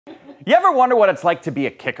You ever wonder what it's like to be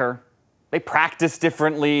a kicker? They practice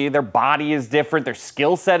differently, their body is different, their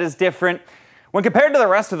skill set is different. When compared to the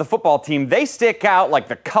rest of the football team, they stick out like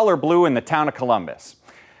the color blue in the town of Columbus.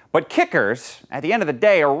 But kickers, at the end of the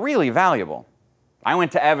day, are really valuable. I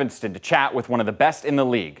went to Evanston to chat with one of the best in the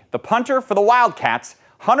league, the punter for the Wildcats,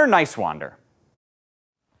 Hunter Niswander.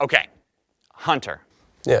 Okay, Hunter.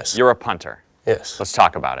 Yes. You're a punter. Yes. Let's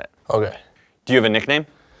talk about it. Okay. Do you have a nickname?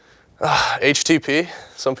 HTP,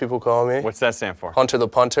 some people call me. What's that stand for? Hunter the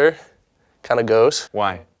Punter, kind of goes.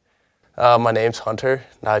 Why? My name's Hunter,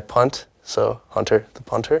 and I punt, so Hunter the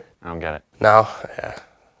Punter. I don't get it. No, yeah,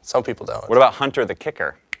 some people don't. What about Hunter the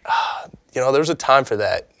kicker? You know, there was a time for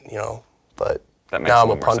that, you know, but That makes now a I'm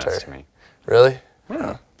a little more punter. sense to me. Really?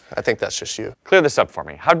 Yeah. I think that's just you. Clear this up for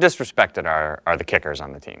me. How disrespected are the kickers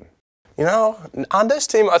on the team? You know, on this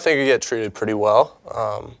team, I think we get treated pretty well.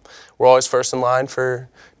 We're always first in line for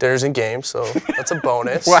dinners and games, so that's a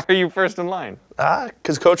bonus. Why are you first in line?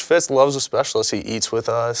 Because Coach Fitz loves a specialist. He eats with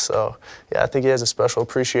us, so yeah, I think he has a special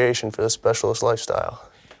appreciation for the specialist lifestyle.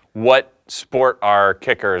 What sport are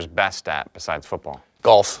kickers best at besides football?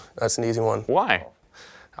 Golf, that's an easy one. Why?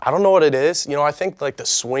 I don't know what it is. You know, I think like the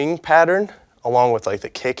swing pattern, along with like the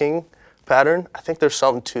kicking pattern, I think there's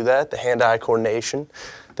something to that, the hand-eye coordination.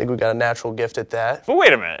 I think we got a natural gift at that. But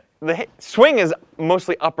wait a minute. The swing is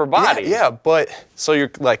mostly upper body. Yeah, but so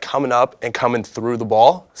you're like coming up and coming through the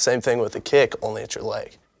ball. Same thing with the kick, only at your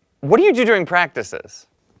leg. What do you do during practices?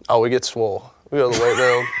 Oh, we get swole. We go to the weight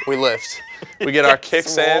room, we lift. We get our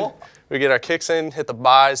kicks in. swole? We get our kicks in, hit the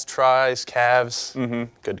buys, tries, calves,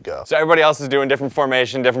 good to go. So everybody else is doing different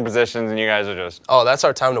formation, different positions, and you guys are just... Oh, that's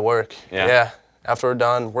our time to work. Yeah. After we're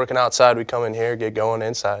done working outside, we come in here, get going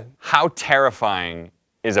inside. How terrifying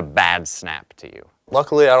is a bad snap to you?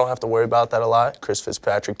 Luckily, I don't have to worry about that a lot. Chris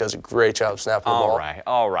Fitzpatrick does a great job snapping the ball.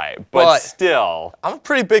 All right. But still... I'm a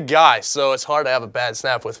pretty big guy, so it's hard to have a bad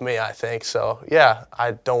snap with me, I think. So, yeah,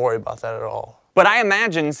 I don't worry about that at all. But I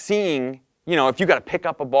imagine seeing, you know, if you got to pick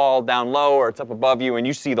up a ball down low or it's up above you and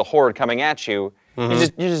you see the horde coming at you, you're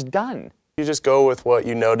just done. You just go with what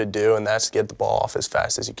you know to do, and that's get the ball off as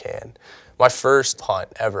fast as you can. My first punt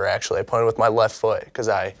ever, actually, I punted with my left foot because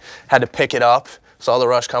I had to pick it up, saw the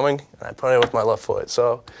rush coming, and I punted with my left foot.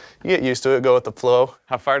 So you get used to it, go with the flow.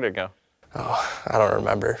 How far did it go? Oh, I don't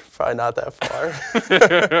remember. Probably not that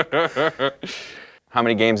far. How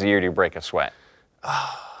many games a year do you break a sweat?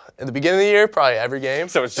 At the beginning of the year, probably every game.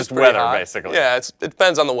 So it's just pretty weather, hot. basically. Yeah, it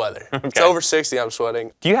depends on the weather. If it's over 60, I'm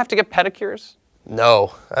sweating. Do you have to get pedicures?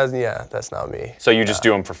 No, that's not me. So you just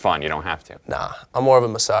do them for fun, you don't have to? Nah, I'm more of a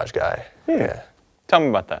massage guy. Yeah. Tell me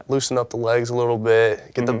about that. Loosen up the legs a little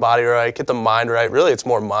bit, get the body right, get the mind right. Really, it's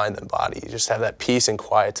more mind than body. You just have that peace and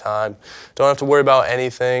quiet time. Don't have to worry about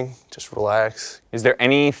anything, just relax. Is there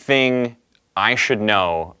anything I should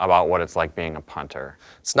know about what it's like being a punter?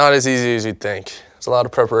 It's not as easy as you'd think. There's a lot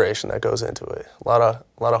of preparation that goes into it. A lot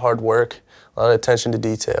of hard work, a lot of attention to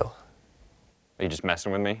detail. Are you just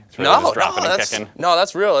messing with me? It's really just dropping and kicking? No,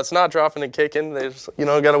 that's real. It's not dropping and kicking. They just, you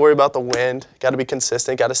know, got to worry about the wind. Got to be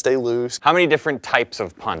consistent. Got to stay loose. How many different types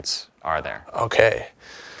of punts are there? Okay,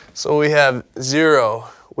 so we have zero.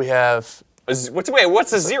 We have.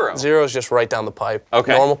 What's a zero? Zero is just right down the pipe.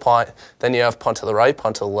 Okay. Normal punt. Then you have punt to the right,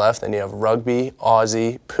 punt to the left. Then you have rugby,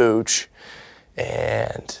 Aussie, pooch,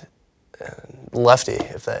 and lefty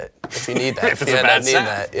if you need that. If it's a bad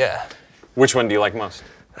snap. That, yeah. Which one do you like most?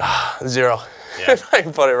 Zero. Yeah. I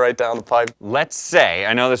can put it right down the pipe. Let's say,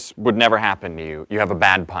 I know this would never happen to you, you have a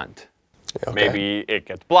bad punt. Okay. Maybe it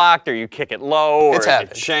gets blocked, or you kick it low, or It's it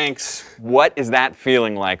happened. shanks. What is that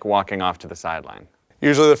feeling like walking off to the sideline?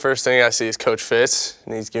 Usually the first thing I see is Coach Fitz,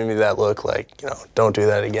 and he's giving me that look like, you know, don't do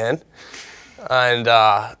that again. And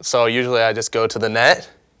so usually I just go to the net,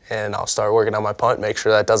 and I'll start working on my punt, make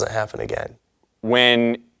sure that doesn't happen again.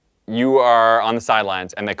 When you are on the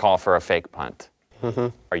sidelines and they call for a fake punt,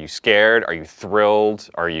 are you scared? Are you thrilled?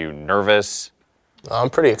 Are you nervous?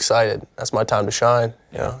 I'm pretty excited. That's my time to shine,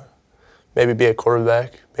 you know. Maybe be a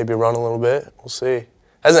quarterback, maybe run a little bit. We'll see.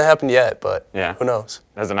 Hasn't happened yet, but who knows?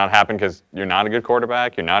 Does it not happen because you're not a good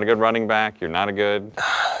quarterback, you're not a good running back, you're not a good...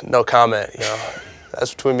 No comment, you know.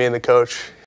 That's between me and the coach.